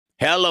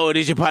Hello, it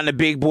is your partner,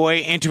 Big Boy,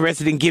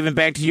 interested in giving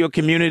back to your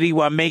community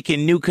while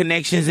making new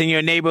connections in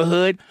your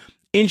neighborhood.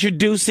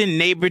 Introducing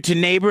Neighbor to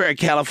Neighbor, a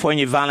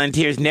California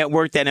volunteers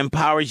network that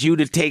empowers you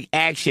to take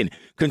action,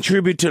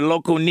 contribute to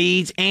local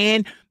needs,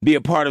 and be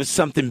a part of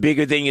something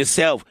bigger than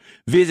yourself.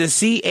 Visit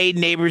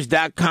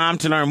ca-neighbors.com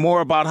to learn more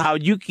about how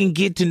you can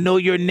get to know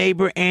your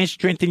neighbor and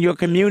strengthen your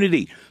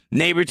community.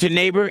 Neighbor to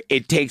Neighbor,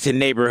 it takes a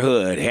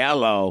neighborhood.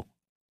 Hello.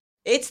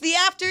 It's the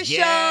after show.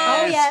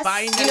 Yes, Oh, yes.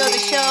 finally. You know, the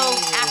show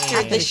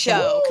after the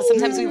show. Because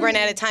sometimes we run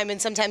out of time,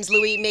 and sometimes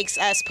Louis makes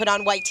us put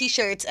on white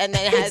T-shirts, and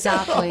then has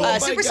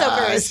Super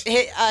Soakers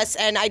hit us,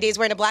 and Idea's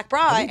wearing a black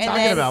bra. What are you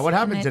talking about? What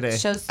happened today?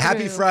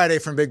 Happy Friday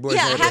from Big Boys.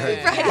 Yeah, happy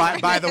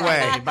Friday. By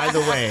the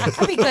way.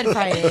 Happy Good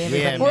Friday.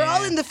 Yeah, We're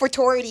all in the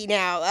fraternity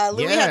now.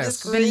 Louis had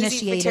this Been crazy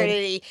initiated.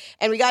 fraternity,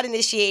 and we got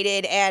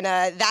initiated, and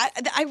that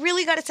I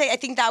really got to say, I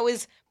think that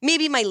was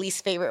maybe my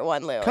least favorite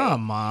one, Louis.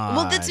 Come on.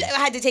 Well, I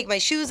had to take my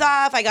shoes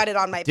off. I got it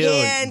on my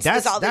pants.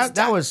 That's, all this that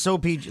stuff. was so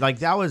PG. Like,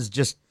 that was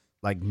just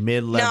like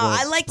mid-level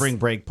I liked- spring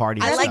break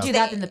party I stuff. liked do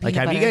that in the Like, peanut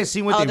have you butter. guys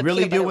seen what Oh, they the really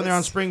peanut do butter when they're on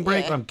was- spring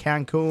break? yeah. From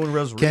Cancun,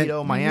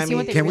 Rosarito, Miami.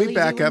 what they Can we really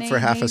back do up when for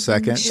they half a make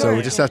second? them? So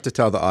we just have to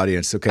tell the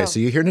audience. Okay, so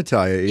you hear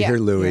Natalia, you hear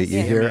Louie,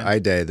 you hear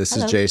Ide. This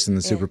is Jason,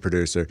 the super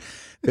producer.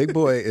 Big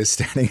Boy is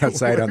standing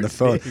outside on the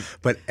phone,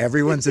 but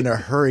everyone's in a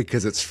hurry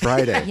because it's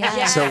Friday.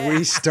 Yes. So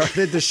we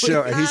started the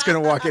show, and he's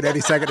going to walk in any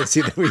second and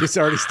see that we just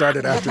already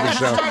started after the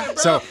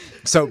show.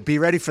 So be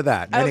ready for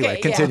that. Anyway,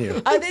 Okay, continue.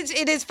 Yeah.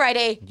 It is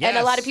Friday, and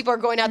a lot of people are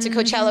going out to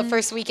Coachella,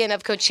 first weekend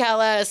of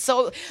Coachella.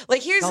 So,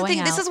 like, here's the Going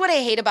thing. This out. is what I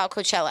hate about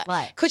Coachella.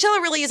 What?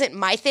 Coachella really isn't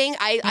my thing.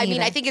 I mean,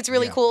 either. I think it's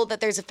really cool that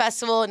there's a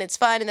festival and it's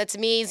fun and that's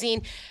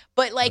amazing.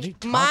 But,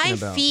 like, my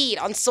about? feed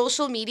on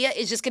social media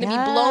is just going to be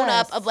blown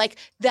up of, like,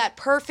 that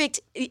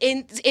perfect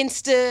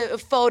Insta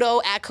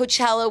photo at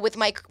Coachella with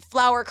my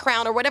flower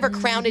crown or whatever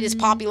crown it is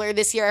popular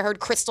this year. I heard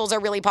crystals are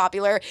really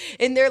popular.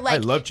 And they're,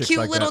 like, love chicks cute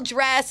like little that.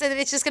 dress. And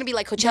it's just going to be,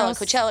 like, Coachella, Yes.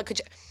 Coachella,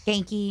 Coachella.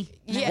 Skanky.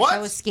 Yeah. What?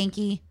 That was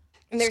skanky.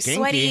 And they're Skinky.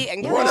 sweaty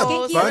and What a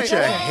gross. bunch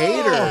of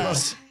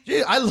haters.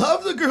 Gee, I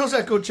love the girls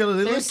at Coachella.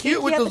 They look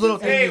cute with sneaky those little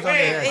things on their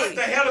Hey, hair. what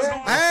the hell is going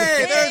on?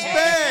 Hey, there's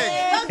Big.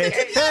 Welcome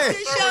to the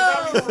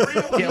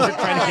after show. Yeah, we're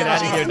trying to get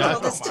out of here now.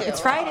 It's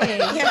Friday.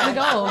 Here we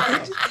go.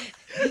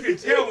 You can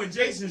tell when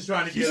Jason's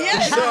trying to get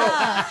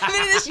I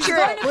mean, it's true.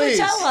 Going to Please.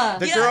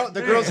 Coachella.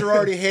 The girls are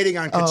already hating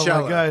on Oh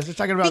Coachella. my gosh, they're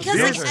talking about Because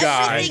this like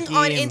guy. everything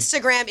on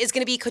Instagram is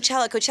going to be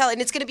Coachella, Coachella,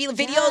 and it's going to be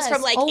videos Yes,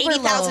 from like overload.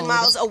 80,000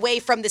 miles away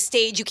from the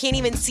stage. You can't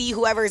even see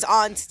whoever's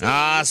on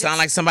stage. Sound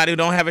like somebody who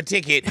don't have a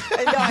ticket. No,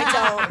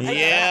 I don't.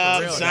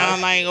 Yeah,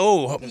 sound like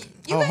hold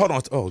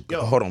on.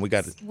 Hold on. We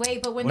got it.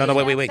 Wait, but when No, they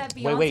wait. announced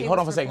that Beyonce Hold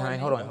on for a was second, honey.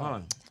 performing- Hold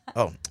on.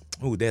 Oh.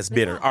 Ooh, that's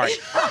bitter. All right.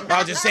 I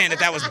was just saying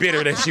that was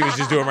bitter that she was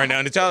just doing right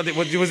now. Did y'all,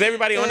 was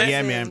everybody on that?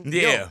 Yeah, man.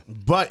 Yeah.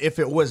 But if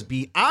it was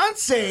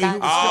Beyonce, who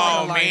was Oh,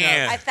 still in the lineup,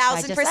 man.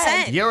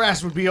 1,000%. your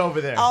ass would be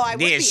over there. Oh, I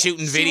would Yeah, be.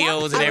 shooting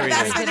videos and I would have everything.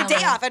 asked for the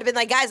day off. I'd have been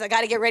like, guys, I got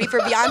to get ready for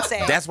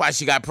Beyonce. That's why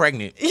she got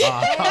pregnant. she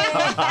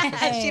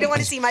didn't want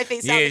to see my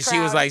face out Yeah, the she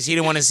was crowd. like, she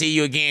didn't want to see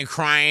you again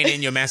crying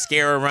and your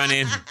mascara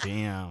running.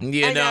 Damn.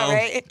 You I know,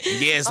 right?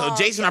 Yeah, so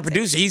Jason, our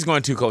producer, he's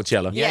going to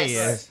Coachella. Yeah, Yes. he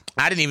is.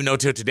 I didn't even know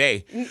till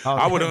today.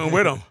 I would have went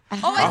with him.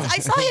 Oh, I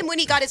saw him when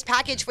he got his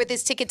package with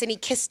his tickets and he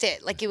kissed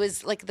it like it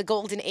was like the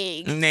golden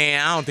egg. Nah,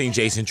 I don't think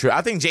Jason true.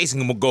 I think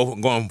Jason will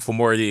going for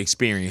more of the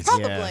experience.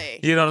 Probably.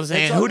 You know what I'm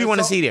saying? Who do you want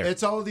to see there?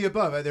 It's all of the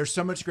above. There's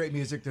so much great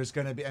music. There's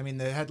going to be, I mean,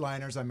 the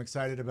headliners I'm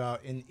excited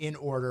about in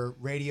order: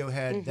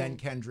 Radiohead, then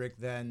Kendrick,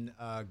 then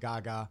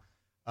Gaga.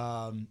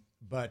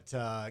 But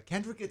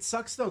Kendrick, it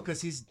sucks though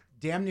because he's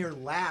damn near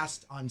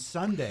last on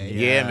Sunday.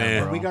 Yeah,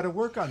 man. We got to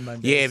work on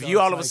Monday. Yeah, if so you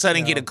all it's of a like,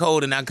 sudden you get a know,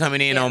 cold and not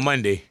coming in on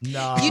Monday,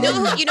 no, You know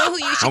who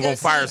you should I'm go gonna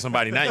fire see?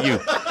 somebody, not you. You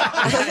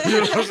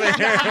know what I'm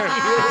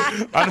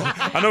saying?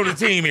 I know the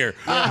team here,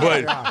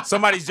 but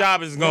somebody's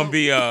job is gonna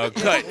be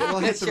cut. We'll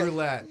hit the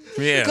roulette.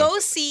 Yeah. Go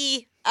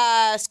see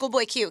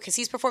Schoolboy Q because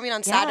he's performing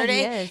on Yeah, he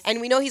Saturday, is.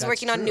 and we know he's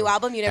working on a new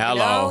album. You never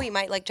Hello. know; he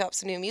might like drop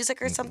some new music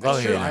or something. Oh,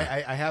 Sure,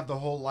 yeah. I have the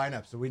whole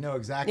lineup, so we know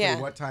exactly Yeah.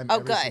 what time Oh,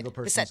 every good. single The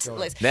person's set's going.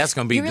 list. That's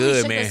gonna be You really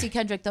good, should man. go see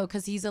Kendrick though,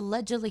 because he's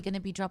allegedly going to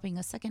be dropping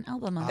a second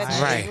album. On That's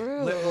Friday.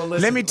 Right. Well,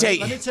 Let me tell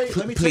you-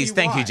 please,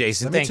 thank you, why.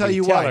 Jason. Let me Thank tell you.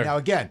 you Tell why. her. Now,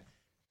 again,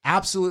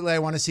 absolutely, I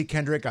want to see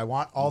Kendrick. I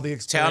want all the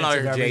experience her,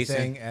 of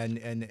everything.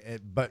 Jason.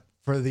 But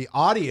for the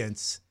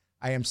audience,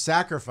 I am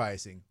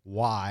sacrificing.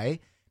 Why?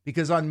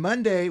 Because on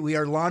Monday we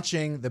are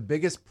launching the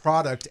biggest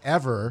product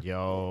ever,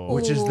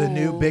 which is the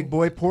new Big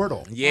Boy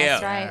Portal. Yeah.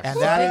 That's right. And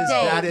Big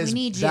that day. is We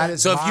need that you.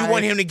 is So if you my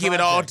want him to give it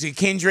all project.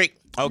 to Kendrick,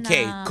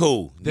 okay, Nah.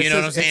 cool. This You know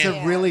what I'm is- It's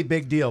saying? a really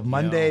big deal.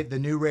 Monday, the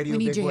new We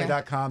need you here.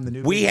 RadioBigBoy.com, the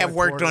new We Big have Boy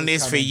worked Portal on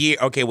is this for coming. years.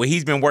 Okay, well,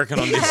 he's been working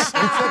on this.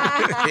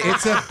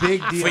 It's a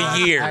big deal. For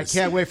years. I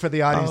can't wait for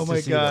the audience Oh to my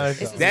see gosh.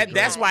 this.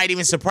 That's why it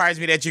even surprised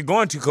me that you're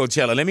going to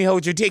Coachella. Let me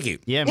hold your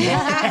ticket. Yeah,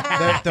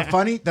 man.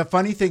 the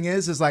funny thing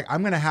is like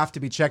I'm gonna have to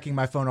be checking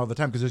my phone all the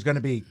time because there's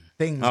gonna be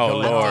things Oh,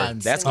 going Lord. on.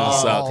 That's gonna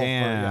all suck. for-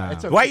 Damn. yeah,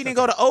 it's okay. Why you didn't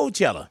go to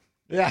Oldchella?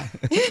 Yeah.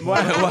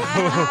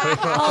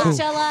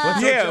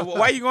 Coachella. Yeah,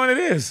 why are you going to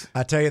this?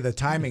 I'll tell you the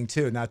timing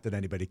too. Not that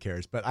anybody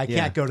cares, but I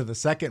can't go to the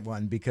second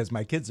one because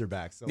my kids are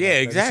back. So Yeah,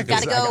 exactly.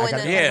 Gotta go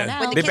when Yeah,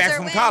 the they're kids back are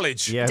from away.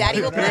 college. Yeah.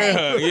 Daddy will play.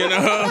 You know,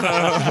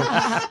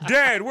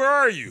 Dad, where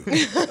are you?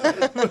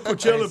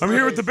 I'm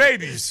here with the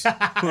babies.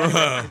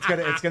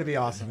 It's gonna be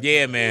awesome.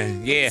 Yeah,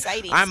 man. Yeah,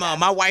 Exciting I'm. stuff.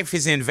 My wife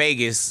is in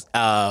Vegas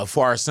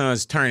for our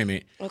son's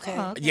tournament. Okay.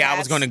 Yeah, I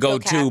was going to go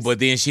too, but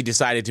then she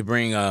decided to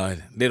bring a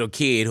little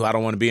kid who I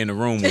don't want to be in the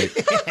room with.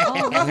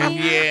 Oh, really?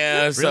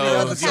 Yeah,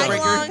 so Tag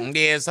along?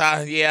 yes,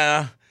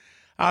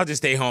 I'll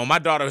just stay home. My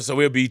daughter, so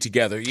we'll be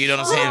together. You know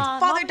what I'm saying?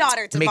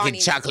 Father-daughter to Making Bonnie.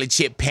 chocolate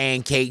chip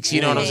pancakes. You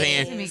know what I'm It's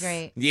saying? gonna be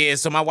great. Yeah,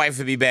 so my wife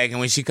will be back, and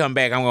when she come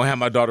back, I'm gonna have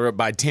my daughter up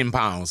by 10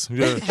 pounds.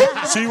 Yeah.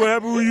 See what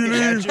happened when you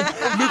leave? Look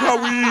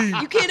how we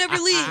eat. You can't ever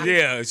leave.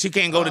 Yeah, she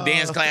can't go to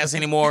dance class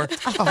anymore.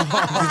 She's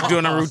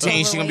doing a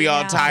routine. She gonna be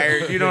all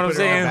tired. You know what I'm Put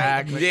her on saying?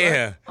 back, like,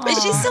 Yeah.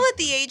 Is she still at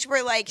the age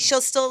where like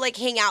she'll still like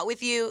hang out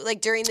with you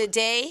like during the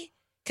day?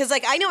 Because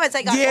like I know as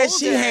I got Yeah, older,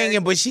 she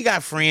hanging, but she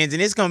got friends,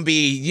 and it's gonna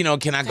be, you know,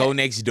 can I go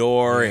next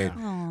door?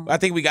 And I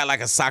think we got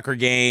like a soccer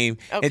game,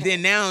 Okay. and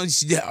then now,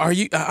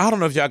 I don't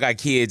know if y'all got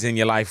kids in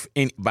your life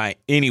by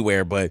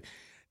anywhere, but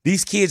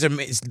these kids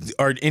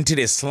are into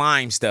this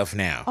slime stuff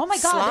now. Oh my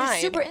God, Slime. they're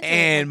super into it.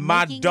 And Like,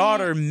 my making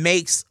daughter it.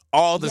 makes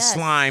all the Yes.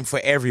 slime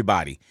for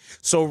everybody.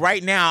 So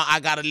right now I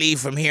gotta leave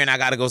from here and I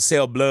gotta go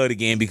sell blood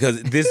again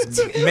because this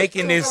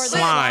making this Or the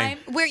slime.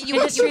 where you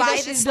Industry buy that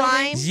the she's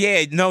slime. building.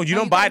 Yeah, no, you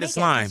No, don't you buy gotta the make it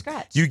from slime.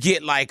 scratch. You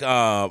get like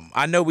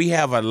I know we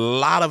have a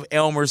lot of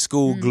Elmer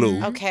School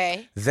glue.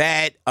 Okay.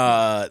 That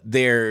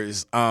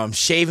there's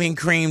shaving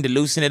cream to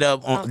loosen it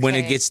up when it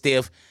Okay. gets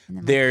stiff. And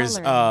then, like, There's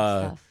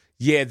coloring and stuff.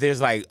 yeah,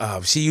 there's like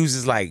she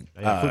uses like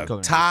food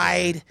coloring.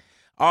 Tide,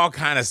 all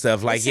kind of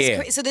stuff. Like This is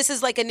yeah, so this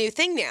is like a new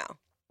thing now.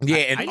 yeah,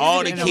 and I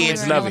all didn't the know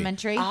kids When love we're it. in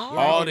elementary. Oh.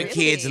 All the really?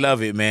 kids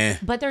love it, man.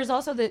 But there's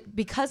also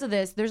because of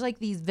this, there's like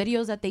these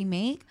videos that they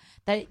make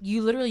that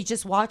you literally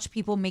just watch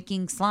people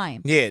making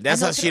slime. Yeah,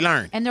 that's And how they'll she put-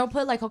 learned. And they'll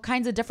put like all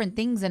kinds of different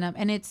things in them,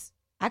 and it's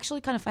actually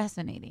kind of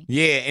fascinating.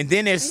 Yeah, and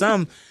then there's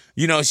some,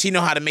 you know, she know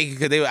how to make it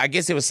because I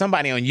guess there was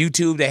somebody on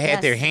YouTube that had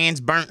Yes. their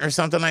hands burnt or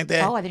something like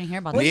that. Oh, I didn't hear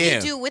about What that. do Yeah.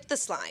 you do with the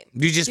slime?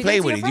 You just You play give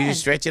it to with your it. You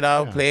just friend. stretch it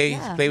out, play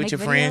with Make your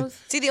friend. videos.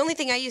 See, the only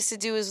thing I used to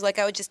do is like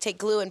I would just take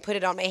glue and put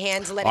it on my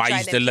hands and let Oh, it I dry.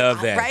 used and to then love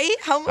peel that. off, right?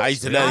 How much? I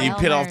used to love you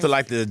peel off the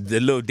like the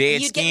little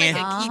dead You'd skin.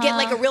 get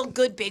like a real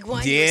good big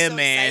one. You were Yeah, so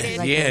man. excited.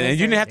 Like yeah, a and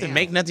you didn't have to lizard.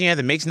 make nothing. You had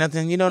to mix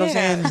nothing. You know what I'm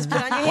saying? Just put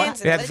it on your hands.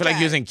 You And had to feel like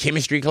you was in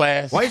chemistry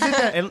class. Why is it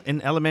that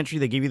in elementary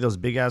they give you those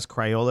big ass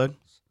Crayola?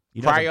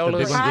 You know, the Crayollas? big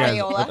ones? Yeah,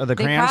 Crayola? the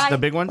They crayons, cry. the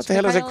big ones. What the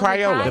hell is a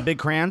Crayola? The big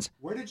crayons,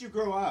 Where did you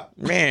grow up?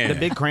 Man, the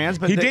big crayons.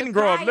 But he they- didn't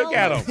grow up. Look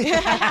at him.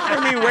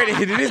 I mean, where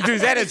did this dude?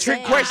 Is that a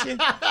trick question?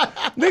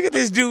 Look at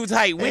this dude's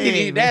height. When did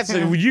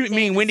he? You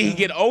mean when did he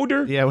get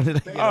older? Yeah. When did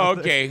I get Oh,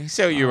 older? okay.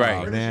 So you're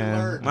right.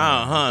 Man,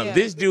 Uh-huh.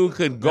 This dude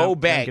could go I'm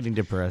back getting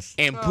depressed.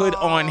 and put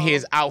on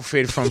his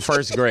outfit from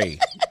first grade.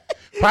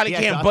 Probably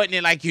Yeah, can't so- button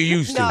it like you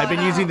used to. I've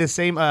been using the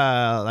same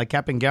like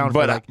cap and gown,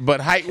 for like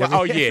But height.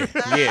 Oh yeah,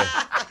 yeah.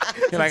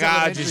 You're like,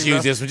 I'll just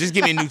use this one. Just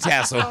give me a new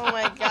tassel. Oh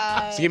my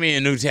god. Just give me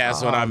a new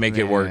tassel and I'll make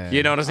it work. man.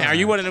 You know what I'm saying? Are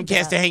you one of them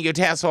cats that hang your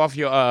tassel off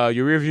your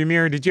rearview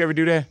mirror? Did you ever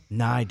do that?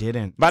 Nah, I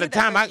didn't. By the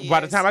time I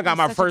got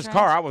my Such a first trash.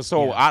 car, I was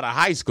so out of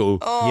high school.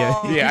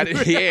 Yeah.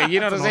 Yeah, you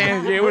know what I'm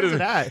saying? Yeah, it would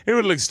that?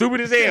 look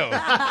stupid as hell.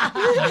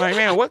 I'm like,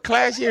 man, what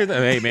class year?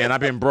 Hey, man, I've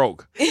been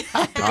broke.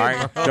 All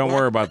right, don't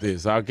worry about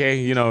this, okay?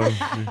 You know,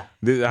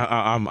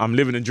 I'm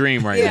living a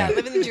dream right Yeah, now.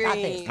 living the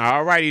dream.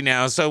 All righty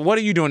now. So, what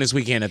are you doing this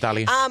weekend,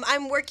 Natalia?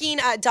 I'm working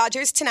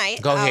Dodgers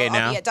tonight. Go ahead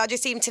now. I'll be at Dodgers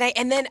Stadium tonight,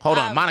 and then Hold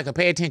on, Monica,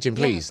 pay attention,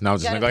 please. No,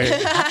 just go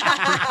ahead.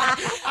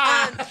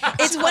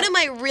 it's one of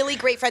my really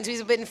great friends.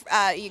 We've been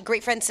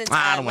great friends since.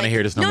 I don't wanna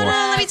hear this no no more. No,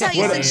 let me tell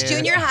you, What- since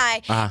junior high,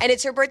 Uh-huh. and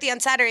it's her birthday on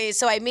Saturday.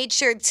 So I made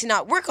sure to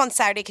not work on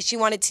Saturday because she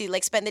wanted to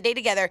like spend the day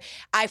together.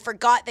 I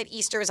forgot that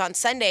Easter is on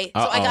Sunday,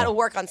 so I got to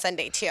work on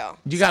Sunday too.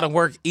 You got to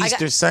work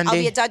Easter Sunday? I'll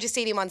be at Dodger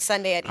Stadium on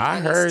Sunday at I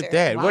on heard Easter.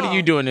 that. What are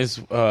you doing this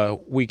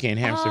weekend,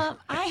 hamster?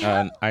 I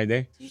have-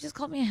 Ide? You just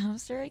called me a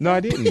hamster again? No, I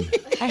didn't.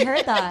 I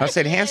heard that. I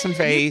said handsome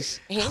face.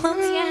 Call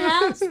me a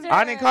hamster.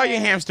 I didn't call you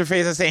hamster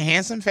face. I said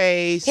handsome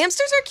face.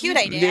 Hamsters are cute,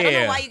 I did. I don't know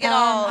Yeah. why you get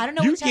all. I don't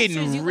know You which getting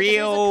hamsters you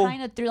real-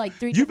 kind of through like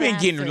three. You've been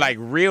different getting hamsters. like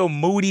real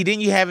moody.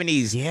 Didn't you having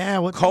these Yeah,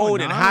 what's cold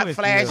going and on hot with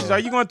flashes? you? Are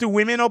you going through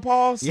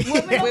womenopause?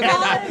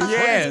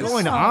 Yes. What's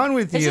going on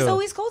with It's you? just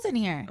always cold in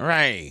here.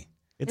 Right.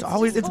 It's It's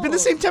always just it's been the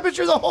cold. same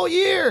temperature the whole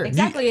year.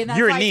 Exactly, and that's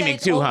You're why I said anemic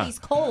it's too, huh? always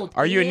cold.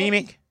 Are you idiot.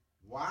 anemic?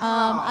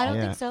 I don't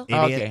Yeah. think so.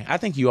 Idiot. Okay. I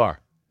think you are.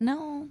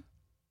 No,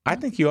 I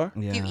think you are.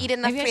 Yeah. You eat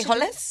enough Maybe I should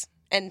frijoles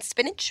and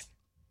spinach?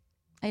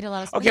 I ate a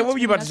lot of. Okay, what were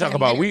you about to talk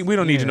about? We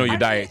don't need to know your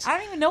diet. I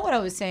don't even know what I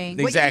was saying.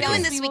 What you Exactly.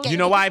 doing this weekend? You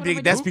know why? What am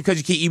I That's doing? because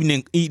you keep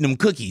eating them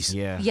cookies.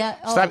 Yeah. Yeah.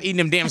 Stop eating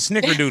them damn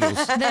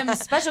snickerdoodles. them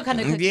special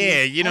kind of cookies.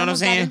 Yeah, you know what I'm I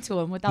almost got saying? into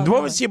 'em without What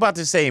knowing. was she about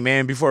to say,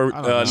 man? Before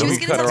don't know. She was Louis going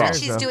to cut tell her us off.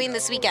 what she's doing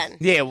this weekend.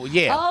 Yeah, well,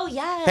 yeah. Oh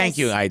yes. Thank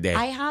you, Ida.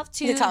 I have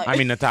to. Natalia. I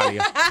mean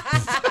Natalia.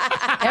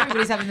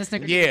 Everybody's having the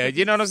Snickers. Yeah,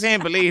 you know what I'm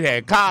saying? Believe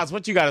that. Cos,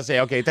 what you got to say?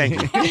 Okay, thank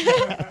you.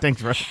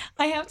 Thanks, bro.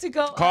 I have to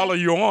go. Caller,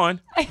 you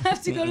on? I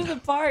have to go to the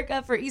park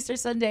for Easter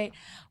Sunday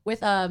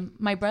with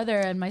my brother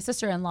and my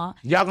sister-in-law.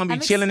 Y'all going to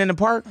be chilling in the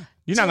park?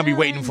 You're not going to be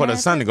waiting for the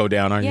sun to go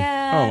down, are you?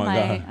 Yeah. Oh, my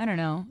God. I don't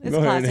know. It's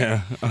Go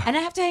ahead classic. And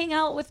I have to hang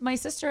out with my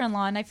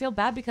sister-in-law, and I feel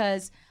bad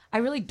because I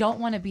really don't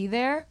want to be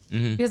there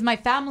because my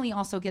family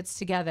also gets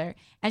together,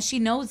 and she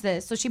knows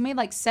this, so she made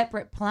like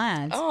separate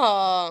plans.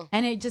 Oh.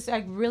 And it just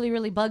like really,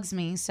 really bugs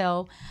me.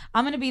 So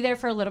I'm gonna be there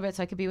for a little bit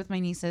so I could be with my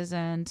nieces,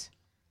 and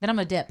then I'm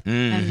gonna dip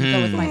and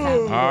go with my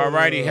family. All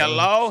righty.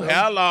 Hello.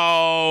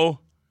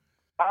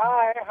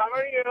 Hi, how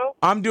are you?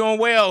 I'm doing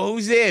well.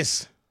 Who's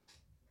this?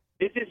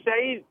 This is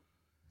Saeed.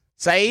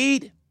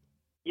 Saeed?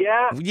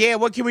 Yeah. Yeah,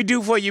 what can we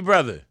do for you,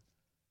 brother?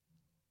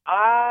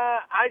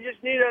 I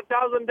just need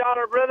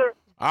 $1,000, brother.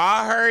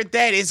 I heard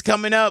that. It's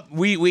coming up.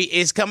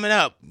 It's coming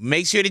up.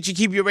 Make sure that you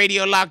keep your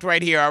radio locked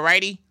right here, all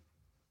righty?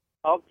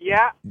 Oh,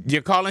 yeah.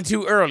 You're calling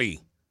too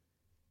early.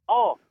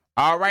 Oh.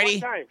 All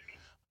righty? What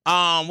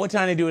time? What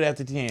time they do it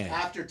after 10?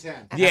 After 10.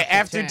 Yeah,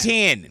 after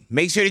 10.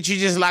 Make sure that you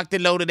just locked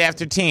and loaded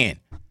after 10.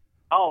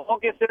 Oh,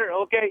 okay, sir.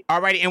 Okay.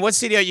 All righty. And what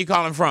city are you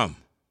calling from?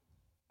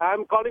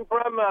 I'm calling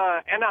from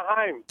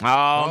Anaheim.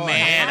 Oh,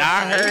 man,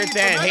 I heard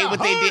that. Hey, what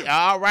they did.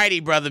 All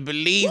righty, brother.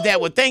 Believe that.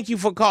 Well, thank you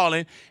for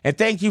calling, and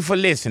thank you for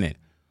listening.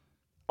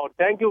 Oh,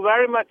 thank you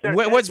very much, sir.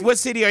 What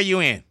city are you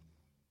in?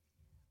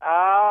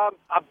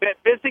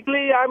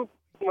 Basically, I'm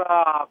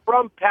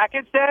from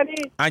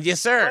Pakistani. Yes,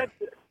 sir.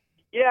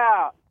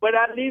 Yeah, but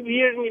I live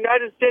here in the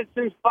United States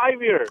since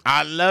 5 years.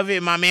 I love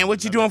it, my man.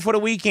 What you doing for the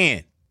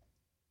weekend?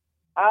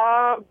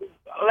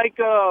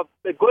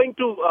 Going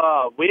to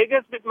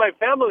Vegas with my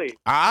family.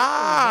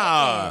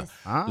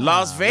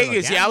 Las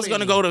Vegas. Yeah, I was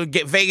going to go to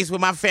Vegas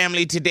with my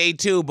family today,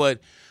 too, but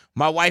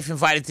my wife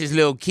invited this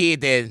little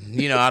kid that,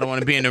 I don't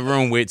want to be in the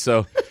room with,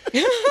 so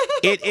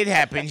it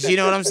happens. You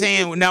know what I'm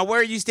saying? Now, where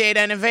are you staying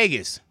at in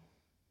Vegas?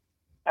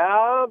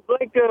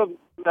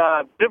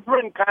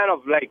 Different kind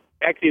of,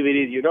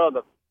 activities,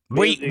 the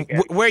music.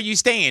 Where are you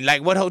staying?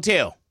 Like, what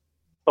hotel?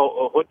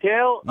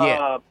 Hotel?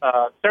 Yeah.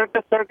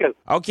 Circus.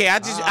 Okay, I'll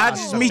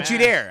just meet you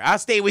there. I'll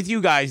stay with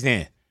you guys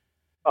then.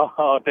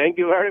 Oh, thank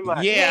you very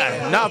much.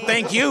 Yeah, no,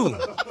 thank you.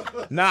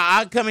 No,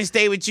 I'll come and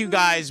stay with you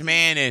guys,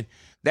 man, and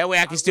that way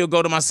I can still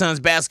go to my son's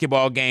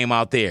basketball game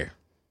out there.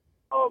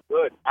 Oh,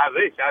 good. I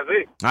wish.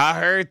 I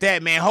heard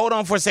that, man. Hold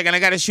on for a second. I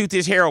got to shoot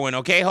this heroin,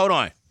 okay? Hold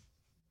on.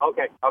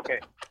 Okay.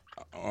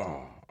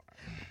 Oh.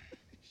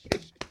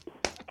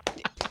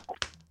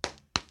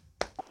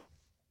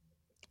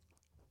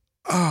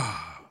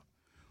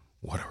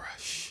 What a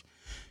rush.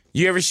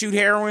 You ever shoot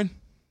heroin?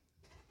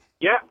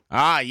 Yeah.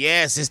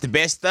 Yes, it's the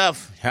best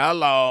stuff.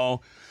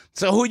 Hello.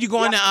 So who you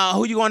going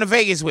to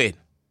Vegas with?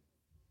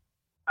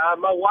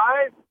 My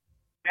wife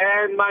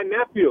and my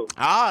nephew.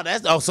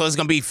 So it's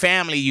gonna be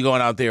family you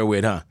going out there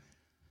with, huh?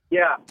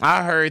 Yeah.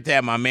 I heard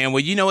that, my man.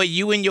 Well, you know what?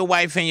 You and your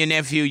wife and your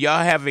nephew,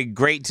 y'all have a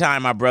great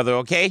time, my brother,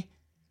 okay?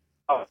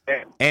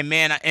 Okay. And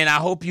man, I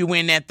hope you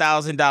win that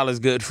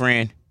 $1,000, good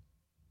friend.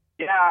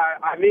 Yeah,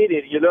 I need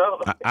it,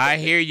 I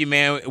hear you,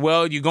 man.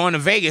 Well, you're going to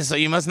Vegas, so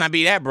you must not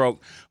be that broke.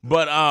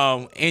 But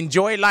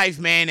enjoy life,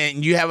 man,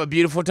 and you have a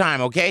beautiful time,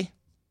 okay?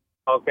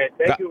 Okay,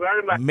 thank you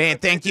very much. Man,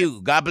 thank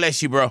you. God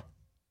bless you, bro.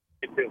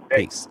 You too.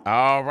 Thanks.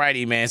 All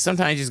righty, man.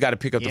 Sometimes you just got to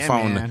pick up the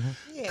phone and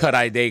cut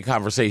our day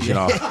conversation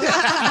off.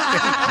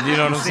 You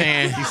know what I'm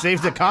saying? You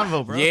saved the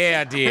convo, bro.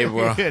 Yeah, I did,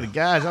 bro. Good,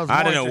 guys. That was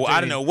I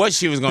don't know what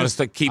she was going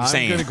to keep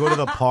saying. I'm going to go to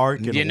the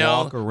park and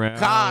walk around.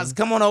 Kaz,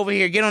 come on over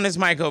here. Get on this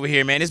mic over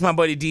here, man. This is my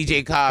buddy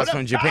DJ Kaz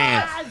from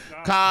Japan.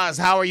 Kaz,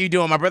 how are you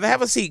doing, my brother?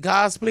 Have a seat,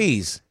 Kaz,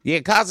 please. Yeah,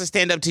 Kaz will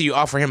stand up to you.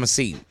 Offer him a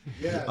seat.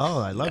 Yeah. Oh,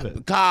 I love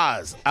it.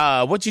 Kaz,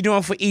 what you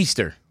doing for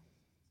Easter?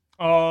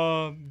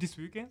 This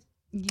weekend?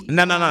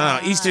 No.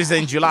 Easter's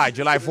in July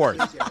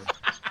 4th.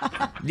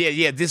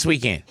 Yeah, this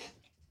weekend.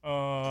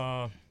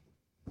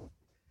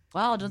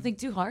 Wow, don't think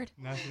too hard.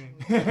 Nothing.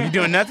 You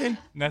doing nothing?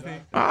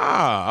 Nothing.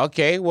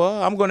 Okay.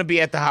 Well, I'm going to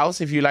be at the house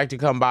if you'd like to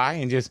come by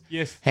and just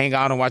hang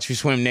out and watch you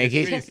swim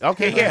naked. Yes.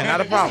 Okay, yeah, not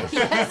a problem.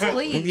 Yes,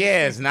 please.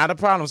 Yes, not a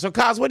problem. So,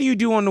 Kaz, what do you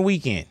do on the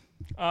weekend?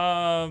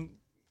 Yeah,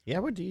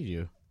 what do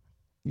you do?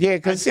 Yeah,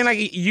 because it seems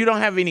like you don't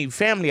have any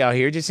family out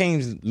here. It just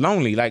seems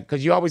lonely,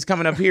 because you're always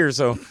coming up here,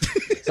 so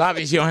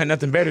obviously you don't have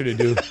nothing better to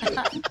do.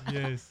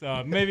 Yes,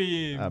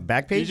 maybe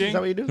Back page? DJing? Is that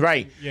what you do?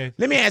 Right. Yes.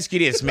 Let me ask you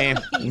this, man.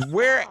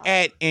 Where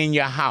at in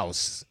your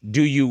house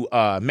do you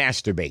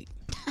masturbate?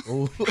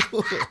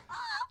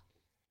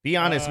 Be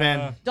honest,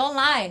 man. Don't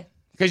lie.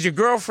 Because your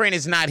girlfriend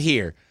is not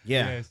here.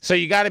 Yeah. Yes. So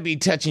you got to be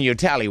touching your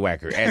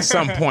tallywhacker at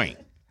some point.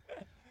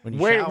 When you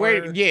Where,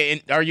 shower,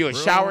 are you a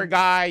shower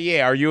guy?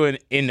 Yeah. Are you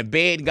in the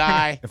bed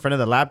guy? in front of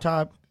the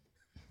laptop?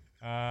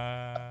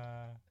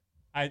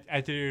 I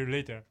tell you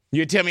later.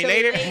 You tell me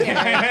later?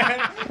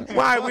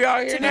 Why? We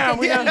all here now.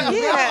 We not,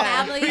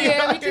 Family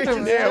here. We keep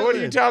it yeah, real. what are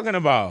you talking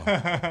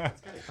about?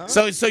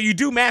 So you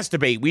do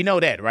masturbate. We know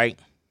that, right?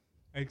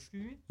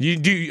 Excuse me? You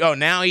do. Oh,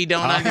 now he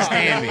don't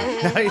understand me.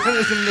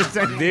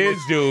 This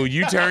dude,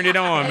 you turned it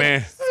on,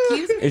 man.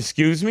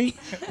 Excuse me?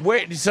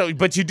 Where? So,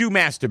 but you do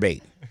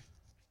masturbate.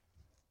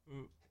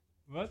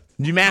 What?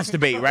 You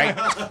masturbate, right?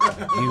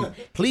 You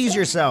please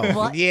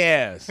yourself.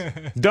 Yes.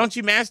 Don't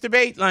you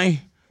masturbate? Like,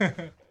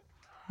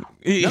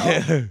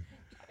 yeah.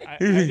 I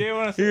didn't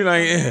want to You're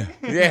like,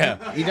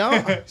 yeah. You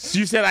don't?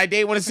 You said I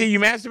did want to see you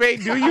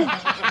masturbate, do you?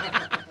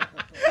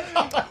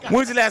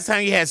 When's the last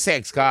time you had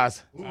sex,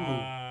 Cos?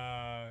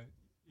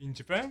 in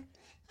Japan.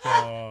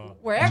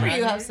 Wherever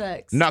you have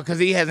sex. No, because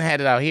he hasn't had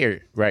it out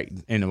here, right,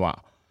 in a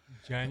while.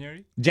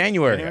 January.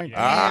 January.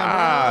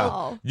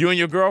 Wow. You and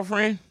your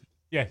girlfriend?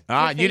 Yes.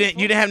 You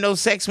didn't have no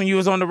sex when you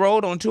was on the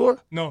road on tour?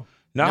 No.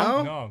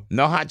 No? No.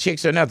 No hot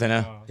chicks or nothing,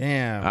 huh? No.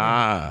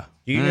 Damn.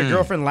 You and your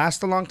girlfriend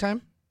last a long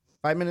time?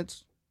 5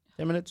 minutes?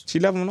 10 minutes? She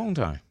left him a long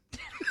time.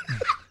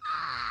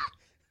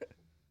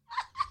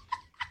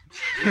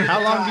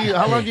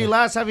 How long do you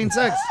last having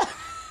sex?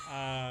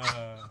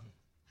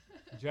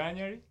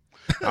 January.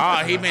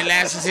 He been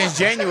lasting since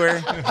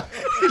January.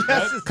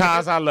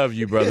 Cos, I love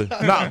you, brother.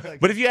 No,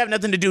 but if you have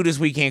nothing to do this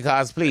weekend,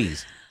 Cos,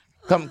 please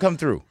come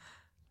through.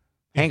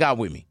 Hang out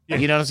with me.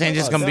 You know what I'm saying?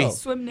 Just gonna be.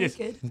 Swim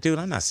naked. Dude,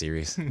 I'm not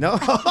serious. No.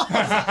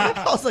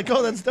 I was like,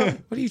 oh, that's dope.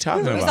 What are you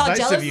talking He's about? all Nice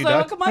jealous. of you, Like, oh,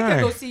 Doc. come on, I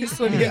can go see you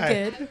swim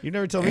naked. You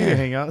never told me to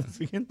hang out this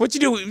weekend. What you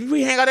do?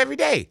 We hang out every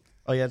day.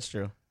 Oh, yeah, that's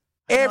true.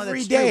 Every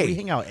that's day. true. We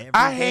hang out every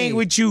I day. hang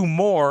with you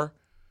more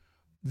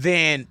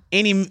than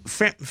any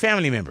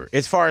family member.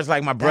 As far as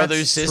like my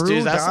brothers, That's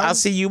sisters, true, I dog.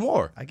 see you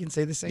more. I can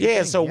say the same Yeah,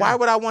 thing. so why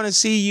would I want to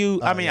see you?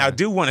 I mean, yeah. I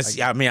do want to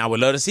see. I mean, I would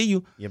love to see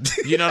you. Yep.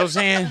 You know what I'm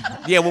saying?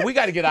 Yeah, well, we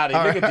got to get out of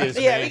here. Look at this,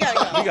 Yeah, man. we gotta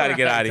go. We got to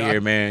get out of here,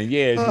 man.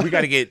 Yeah, we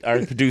got to get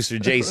our producer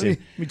Jason.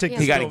 me take He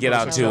this got to over get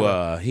out to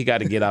Coachella. he got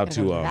to get out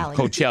to Valley.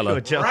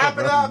 Coachella. Wrap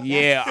it up.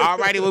 Yeah, all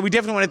righty. Well, we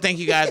definitely want to thank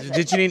you guys.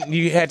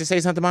 You had to say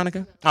something,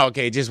 Monica? Oh,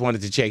 okay, just wanted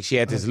to check. She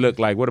had this look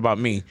like, what about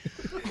me?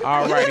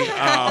 All righty.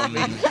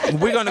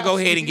 We're going to go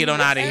ahead and get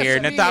on out of here.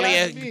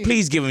 Natalia,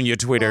 please give them your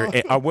Twitter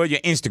or your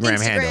Instagram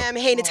handle. Instagram,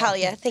 hey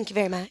Natalia. Thank you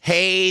very much.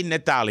 Hey,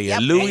 Natalia.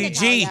 Yep. Louis Hey,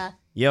 G. Natalia.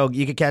 Yo,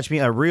 you can catch me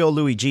at Real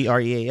Louis G,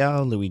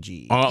 REAL Louis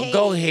G.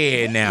 Go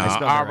ahead now. Let's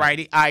go, All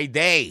righty.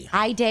 Iday.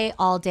 I day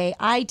all day.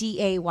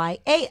 IDAYALLDAY.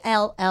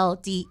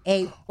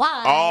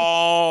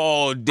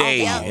 All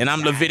day. And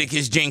I'm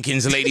Leviticus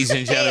Jenkins, ladies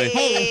and gentlemen.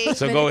 Hey.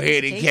 So go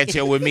ahead and catch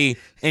up with me.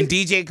 And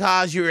DJ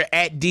Cos, you're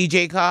at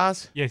DJ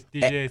Cos? Yes.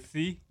 DJ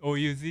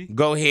COUZ.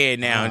 Go ahead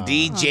now.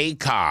 DJ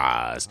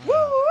Cos.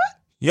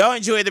 Y'all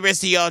enjoy the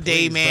rest of y'all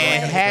day, Please, man. bro.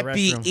 I gotta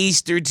Happy go to the restroom.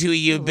 Easter to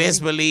you.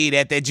 Best believe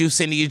that juice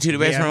sending you to the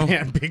restroom.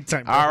 Yeah, big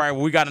time. Bro. All right,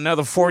 well, we got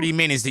another 40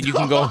 minutes that you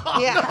can go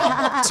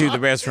to the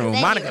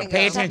restroom. Monica,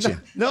 pay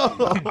attention. No.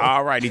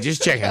 All righty,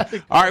 just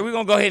checking. All right, we're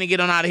going to go ahead and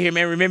get on out of here,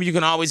 man. Remember, you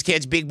can always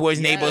catch Big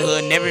Boy's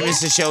Neighborhood. Never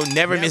miss a show.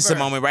 Never miss a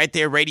moment. Right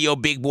there,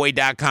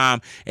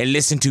 radiobigboy.com. And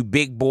listen to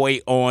Big Boy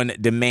on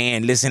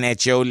Demand. Listen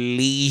at your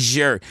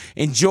leisure.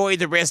 Enjoy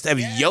the rest of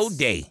your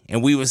day.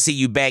 And we will see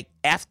you back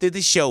after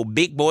the show,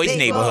 Big Boy's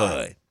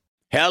Neighborhood.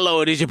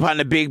 Hello, it is your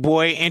partner, Big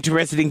Boy.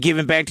 Interested in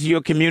giving back to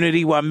your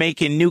community while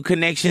making new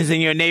connections in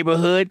your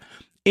neighborhood?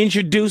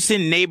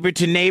 Introducing Neighbor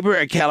to Neighbor,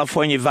 a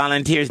California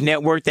volunteers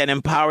network that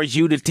empowers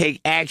you to take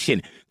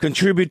action,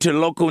 contribute to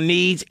local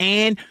needs,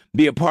 and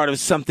be a part of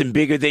something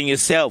bigger than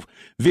yourself.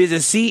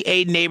 Visit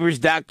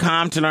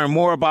CANeighbors.com to learn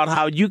more about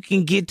how you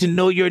can get to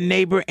know your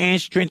neighbor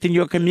and strengthen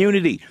your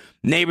community.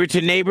 Neighbor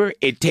to Neighbor,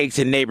 it takes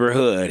a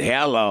neighborhood.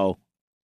 Hello.